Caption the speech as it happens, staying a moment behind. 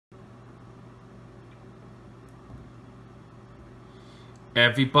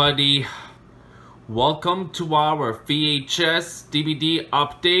Everybody, welcome to our VHS DVD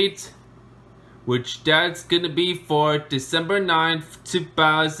update, which that's gonna be for December 9th,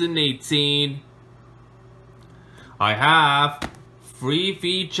 2018. I have three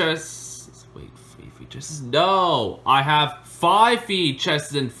VHS, I have 5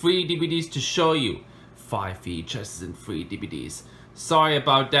 VHSs and 3 DVDs to show you. 5 VHSs and 3 DVDs. Sorry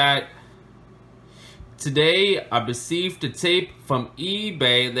about that. Today I received a tape from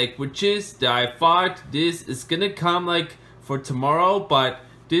eBay, which is that I thought this is gonna come for tomorrow, but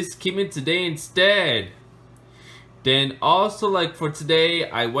this came in today instead. Then also for today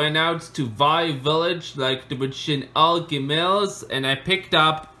I went out to Vi Village which in Elgin Mills, and I picked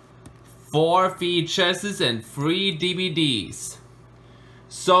up 4 VHSs and 3 DVDs.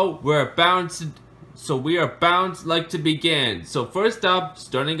 So we are bound to begin. So first up,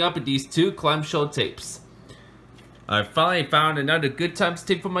 starting up with these 2 clamshell tapes. I finally found another Good Times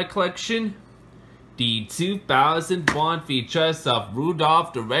tape for my collection. The 2001 VHS of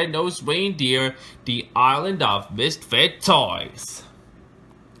Rudolph the Red-Nosed Reindeer, The Island of Misfit Toys.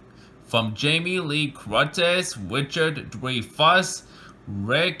 From Jamie Lee Curtis, Richard Dreyfuss,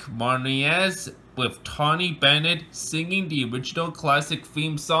 Rick Martinez, with Tony Bennett singing the original classic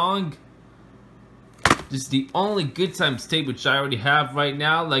theme song. This is the only Good Times tape which I already have right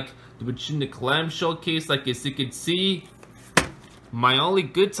now, which in the clamshell case, as you can see. My only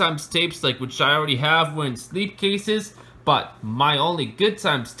Good Times tapes, which I already have, were in sleep cases, but my only Good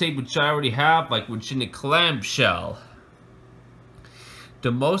Times tape which I already have, which in the clamshell.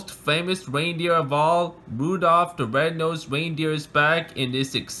 The most famous reindeer of all, Rudolph the Red-Nosed Reindeer, is back in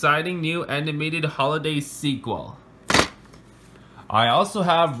this exciting new animated holiday sequel. I also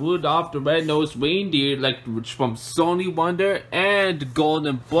have Rudolph the Red-Nosed Reindeer, which from Sony Wonder and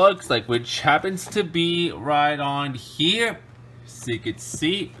Golden Books, which happens to be right on here, so you can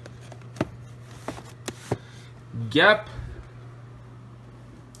see. Yep.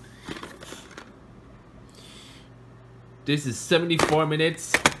 This is 74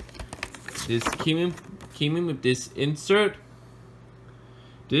 minutes. This came in with this insert.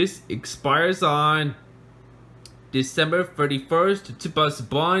 This expires on December 31st,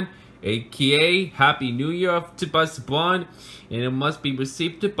 2001, aka Happy New Year of 2001, and it must be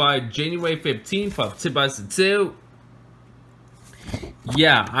received by January 15th of 2002.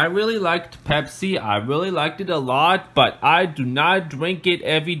 Yeah, I really liked Pepsi. I really liked it a lot, but I do not drink it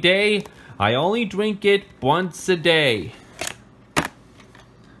every day. I only drink it once a day.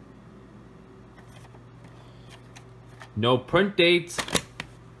 No print dates.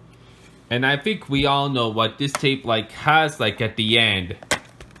 And I think we all know what this tape has at the end.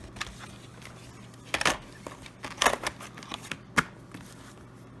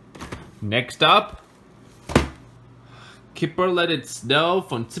 Next up, Kipper Let It Snow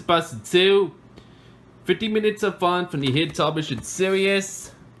from 2002. 50 minutes of fun from the hit television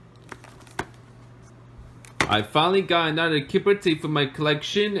series. I finally got another Kipper tape for my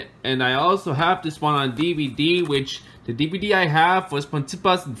collection, and I also have this one on DVD, which the DVD I have was from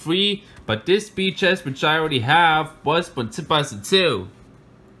 2003, but this VHS which I already have was from 2002.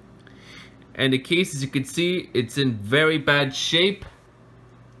 And the case, as you can see, it's in very bad shape.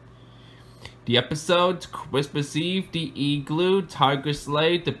 The episodes: Christmas Eve, The Igloo, Tiger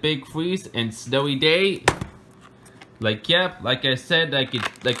Sleigh, The Big Freeze, and Snowy Day. Like I said,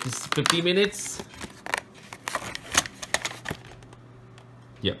 this is 50 minutes.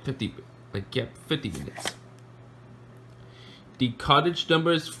 Yeah, 50 minutes. The cottage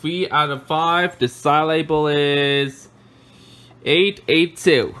number is 3 out of 5. The side label is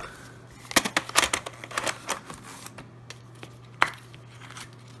 882.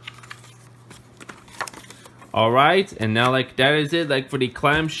 Alright, and now that is it for the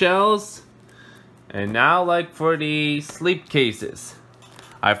clamshells. And now for the sleep cases.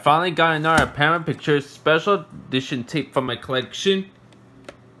 I finally got another Paramount Pictures special edition tape from my collection.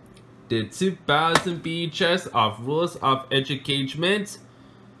 The 2000 VHS of Rules of Engagement.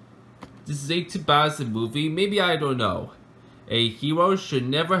 This is a 2000 movie, maybe, I don't know. A hero should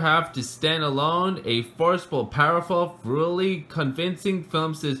never have to stand alone. A forceful, powerful, really convincing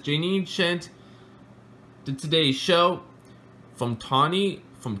film, says Janine Shent to Today's Show. From Tommy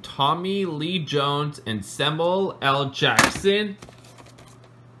Lee Jones and Samuel L. Jackson.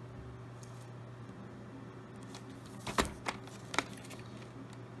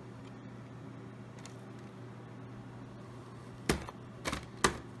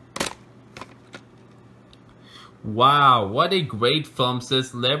 Wow, what a great film,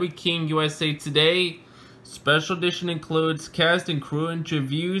 says Larry King USA Today. Special edition includes cast and crew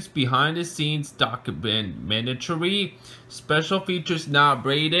interviews, behind the scenes documentary, special features not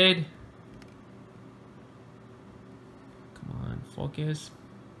rated. Come on, focus.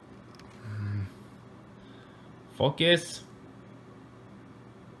 Focus.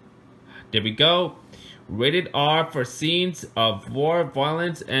 There we go. Rated R for scenes of war,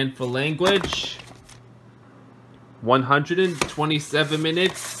 violence, and for language. 127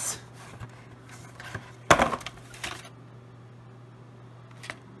 minutes.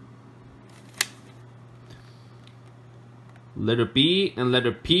 Letter B and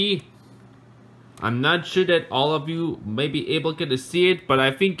letter P. I'm not sure that all of you may be able to see it, but I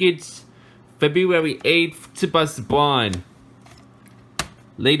think it's February 8th, 2001.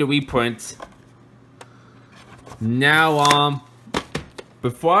 Later reprint. Now,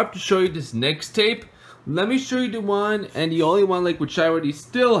 before I have to show you this next tape, let me show you the one and the only one which I already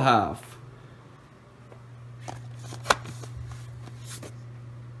still have.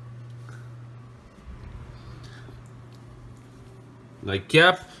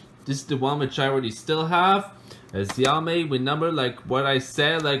 Yep, this is the one which I already still have. As y'all may remember, what I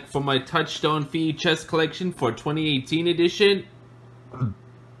said, for my Touchstone VHS collection for 2018 edition.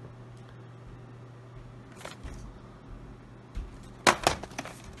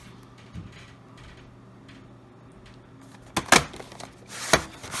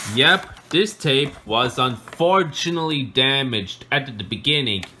 Yep, this tape was unfortunately damaged at the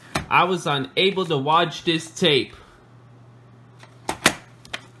beginning. I was unable to watch this tape.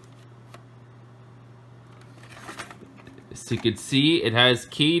 As you can see, it has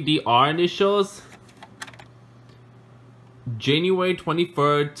KDR initials. January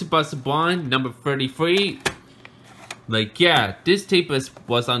 23rd, 2001, number 33. Yeah, this tape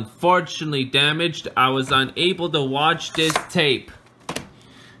was unfortunately damaged. I was unable to watch this tape.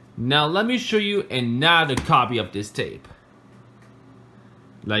 Now let me show you another copy of this tape.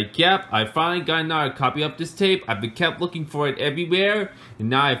 Yep, I finally got another copy of this tape. I've been kept looking for it everywhere, and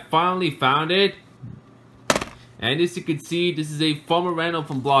now I finally found it. And as you can see, this is a former rental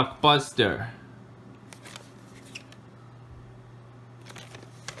from Blockbuster.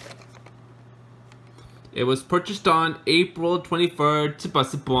 It was purchased on April 23rd,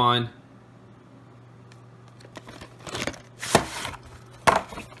 2001.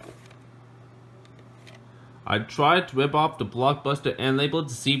 I tried to rip off the Blockbuster end label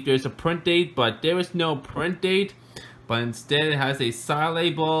to see if there's a print date, but there is no print date. But instead it has a side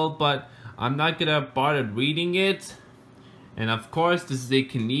label, but I'm not gonna bother reading it. And of course, this is a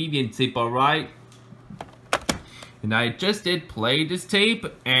Canadian tape, alright? And I just did play this tape,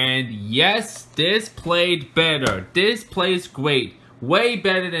 and yes, this played better. This plays great. Way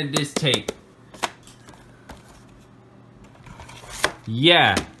better than this tape.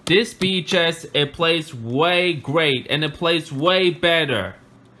 Yeah, this VHS, it plays way great, and it plays way better.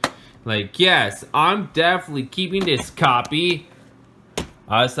 Yes, I'm definitely keeping this copy.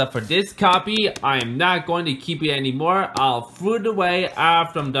 So for this copy, I am not going to keep it anymore. I'll throw it away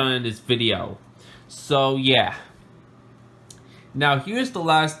after I'm done in this video. So yeah. Now here's the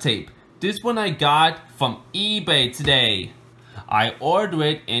last tape. This one I got from eBay today. I ordered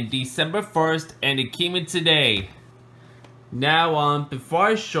it in December 1st and it came in today. Now, before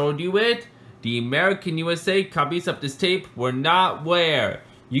I showed you it, the American USA copies of this tape were not rare.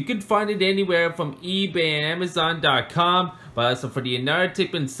 You can find it anywhere from eBay and Amazon.com, but as for the another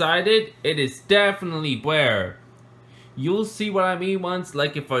tape inside it, it is definitely rare. You'll see what I mean once,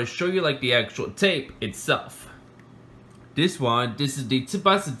 if I show you the actual tape itself. This is the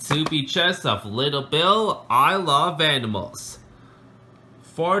 2002 VHS of Little Bill, I Love Animals.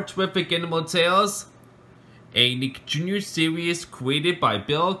 4 terrific animal tales. A Nick Jr. series created by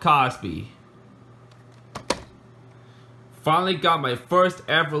Bill Cosby. Finally got my first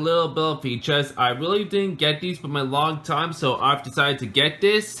ever Little Bill VHS. I really didn't get these for a long time, so I've decided to get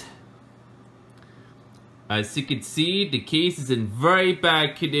this. As you can see, the case is in very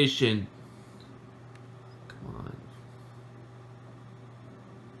bad condition. Come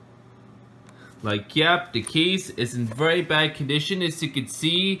on. Yep, the case is in very bad condition. As you can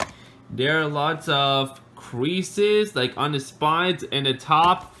see, there are lots of creases on the spines and the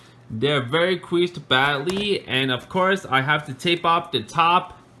top. They're very creased badly, and of course I have to tape off the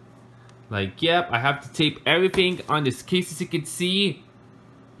top. Yep, I have to tape everything on this case, as you can see.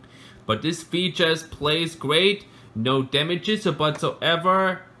 But this VHS plays great, no damages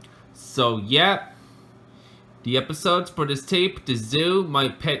whatsoever. So yep, the episodes for this tape: The Zoo, My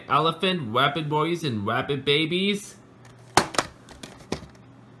Pet Elephant, Rabbit Boys, and Rabbit Babies.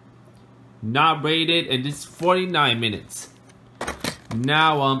 Not rated, and this is 49 minutes.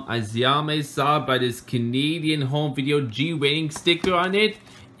 Now, as y'all may saw by this Canadian home video G rating sticker on it,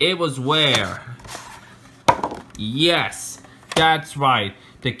 it was rare. Yes, that's right.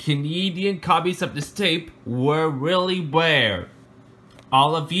 The Canadian copies of this tape were really rare.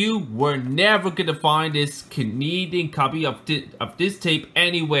 All of you were never gonna find this Canadian copy of this tape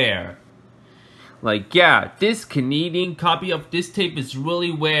anywhere. Like, yeah, this Canadian copy of this tape is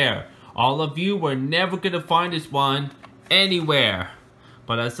really rare. All of you were never gonna find this one anywhere.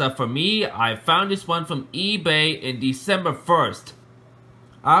 But as for me, I found this one from eBay in December 1st.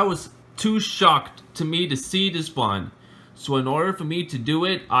 I was too shocked to me to see this one. So in order for me to do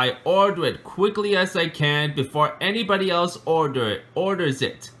it, I order it quickly as I can before anybody else orders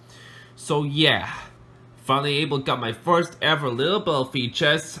it. So yeah, finally able to got my first ever Little Bill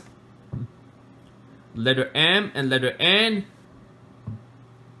VHS. Letter M and letter N.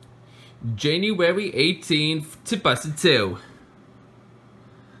 January 18th, 2002.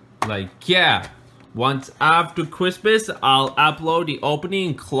 Like, yeah. Once after Christmas, I'll upload the opening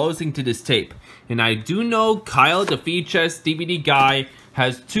and closing to this tape. And I do know Kyle, the VHS DVD guy,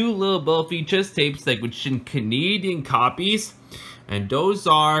 has 2 Little Bill VHS tapes, like which in Canadian copies. And those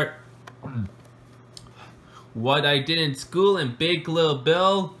are What I Did in School and Big Little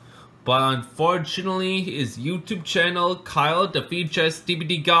Bill. But unfortunately, his YouTube channel, Kyle, the VHS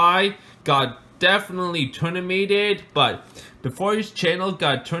DVD guy, got definitely terminated. But before his channel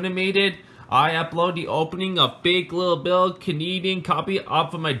got terminated, I upload the opening of Big Little Bill Canadian copy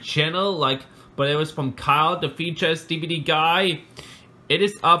up on my channel, but it was from Kyle, the VHS DVD guy. It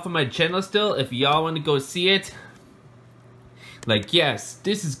is up on my channel still if y'all want to go see it. Like, yes,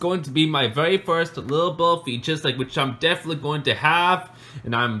 this is going to be my very first Little Bill VHS, which I'm definitely going to have.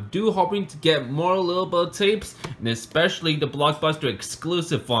 And I'm hoping to get more Little Bill tapes, and especially the Blockbuster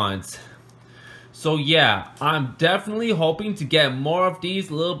exclusive ones. So yeah, I'm definitely hoping to get more of these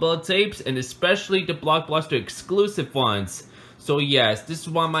Little Bill tapes, and especially the Blockbuster exclusive ones. So yes, this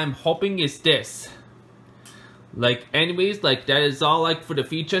one I'm hoping is this. Anyways, that is all for the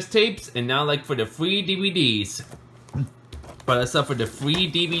VHS tapes, and now for the free DVDs. But except for the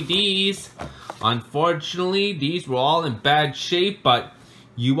free DVDs, unfortunately, these were all in bad shape, but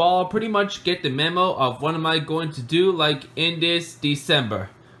you all pretty much get the memo of what am I going to do in this December.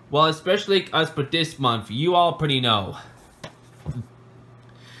 Well, especially as for this month, you all pretty know.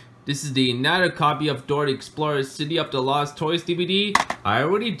 This is the another copy of Dora the Explorer City of the Lost Toys DVD. I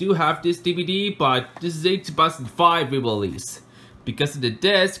already do have this DVD, but this is a 2005 re-release. Because of the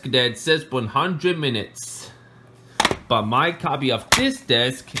disc that says 100 minutes. But my copy of this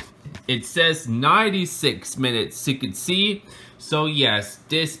disc, it says 96 minutes, so you can see. So yes,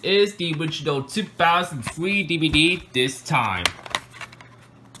 this is the original 2003 DVD this time.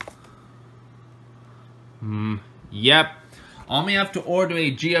 Yep. Only have to order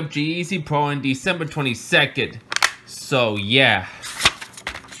a GFG Easy Pro on December 22nd. So yeah.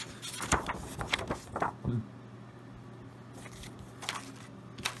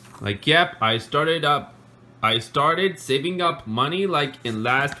 Yep, I started saving up money in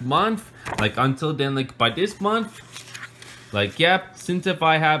last month. Until then, by this month. Yep, since if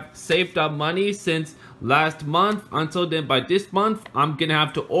I have saved up money since last month, until then by this month, I'm gonna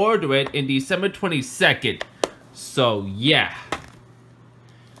have to order it in December 22nd. So yeah.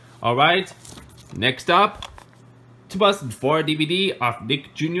 Alright, next up, 2004 DVD of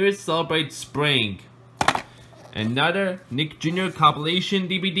Nick Jr. Celebrate Spring. Another Nick Jr. compilation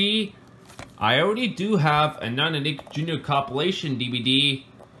DVD. I already do have another Nick Jr. compilation DVD.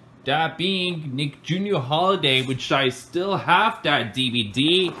 That being Nick Jr. Holiday, which I still have that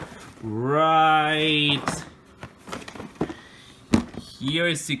DVD right here,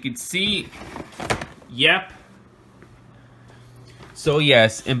 as you can see. Yep. So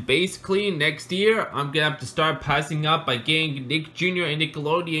yes, and basically next year, I'm gonna have to start passing up by getting Nick Jr. and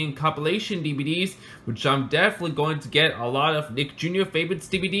Nickelodeon compilation DVDs, which I'm definitely going to get a lot of Nick Jr. Favorites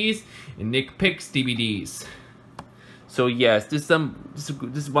DVDs and Nick Picks DVDs. So yes, this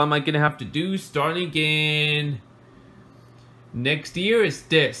is what I'm gonna have to do starting in next year is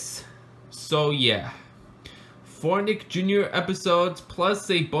this. So yeah, 4 Nick Jr. episodes plus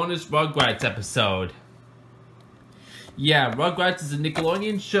a bonus Rugrats episode. Yeah, Rugrats is a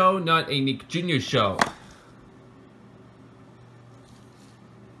Nickelodeon show, not a Nick Jr. show.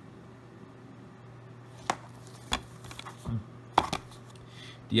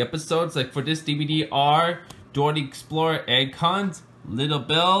 The episodes for this DVD are Dora the Explorer Egg Hunt, Little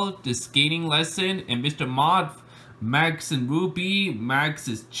Bill, The Skating Lesson, and Mr. Mod, Max and Ruby,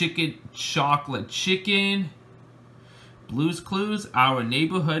 Max's Chicken Chocolate Chicken, Blue's Clues, Our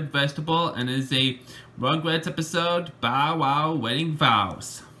Neighborhood Vegetable, and is a Rugrats episode, Bow Wow Wedding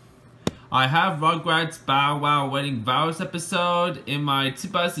Vows. I have Rugrats Bow Wow Wedding Vows episode in my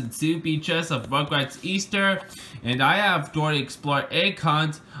 2002 VHS of Rugrats Easter, and I have Dora the Explorer Egg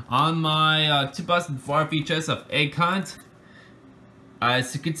Hunt on my 2004 VHS of Egg Hunt.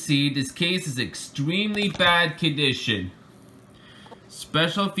 As you can see, this case is extremely bad condition.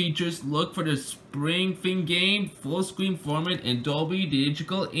 Special features: look for the Spring Fin game, full screen format, and Dolby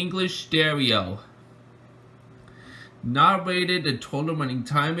Digital English Stereo. Not rated, the total running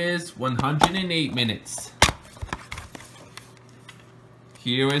time is 108 minutes.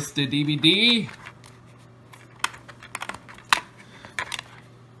 Here is the DVD.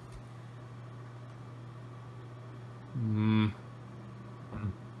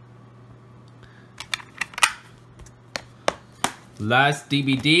 Last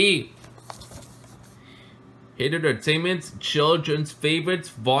DVD. Hit Entertainment's Children's Favorites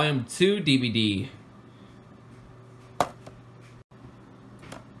Volume 2 DVD.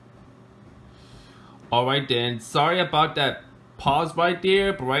 Alright then, sorry about that pause right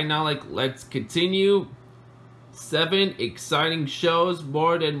there, but right now, let's continue. 7 exciting shows,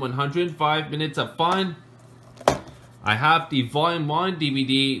 more than 105 minutes of fun. I have the Volume 1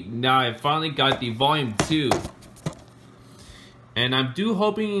 DVD, now I finally got the Volume 2. And I'm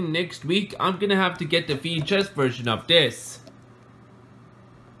hoping next week I'm gonna have to get the VHS version of this.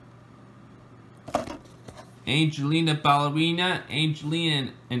 Angelina Ballerina,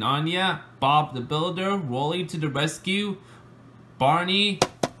 Angelina and Anya, Bob the Builder, Rolly to the Rescue, Barney,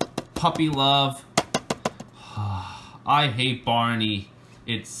 Puppy Love. I hate Barney.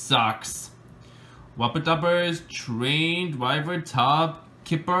 It sucks. Wubba Dubbers, Train Driver Tub,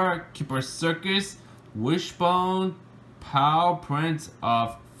 Kipper, Kipper Circus, Wishbone, Pow, Prince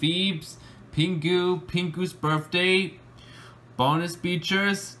of Thebes, Pingu, Pingu's Birthday, Bonus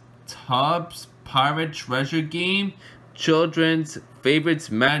Features, Tubbs, Pirate Treasure Game, Children's Favorites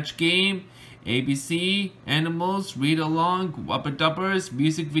Match Game, ABC, Animals, Read Along, Wubba Dubbers,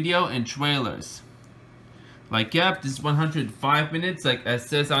 Music Video, and Trailers. Yep, this is 105 minutes, like it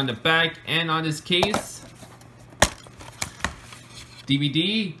says on the back and on this case.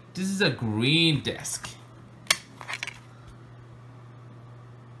 DVD, this is a green disc.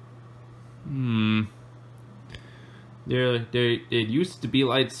 There it used to be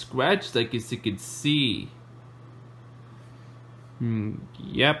light scratched, as you could see.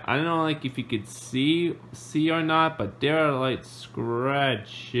 Yep, I don't know if you could see or not, but there are light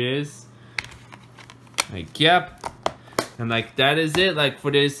scratches. Yep. And that is it,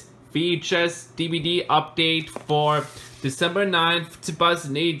 for this VHS DVD update for December 9th,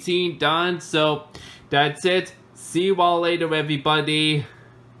 2018 done. So that's it. See you all later, everybody.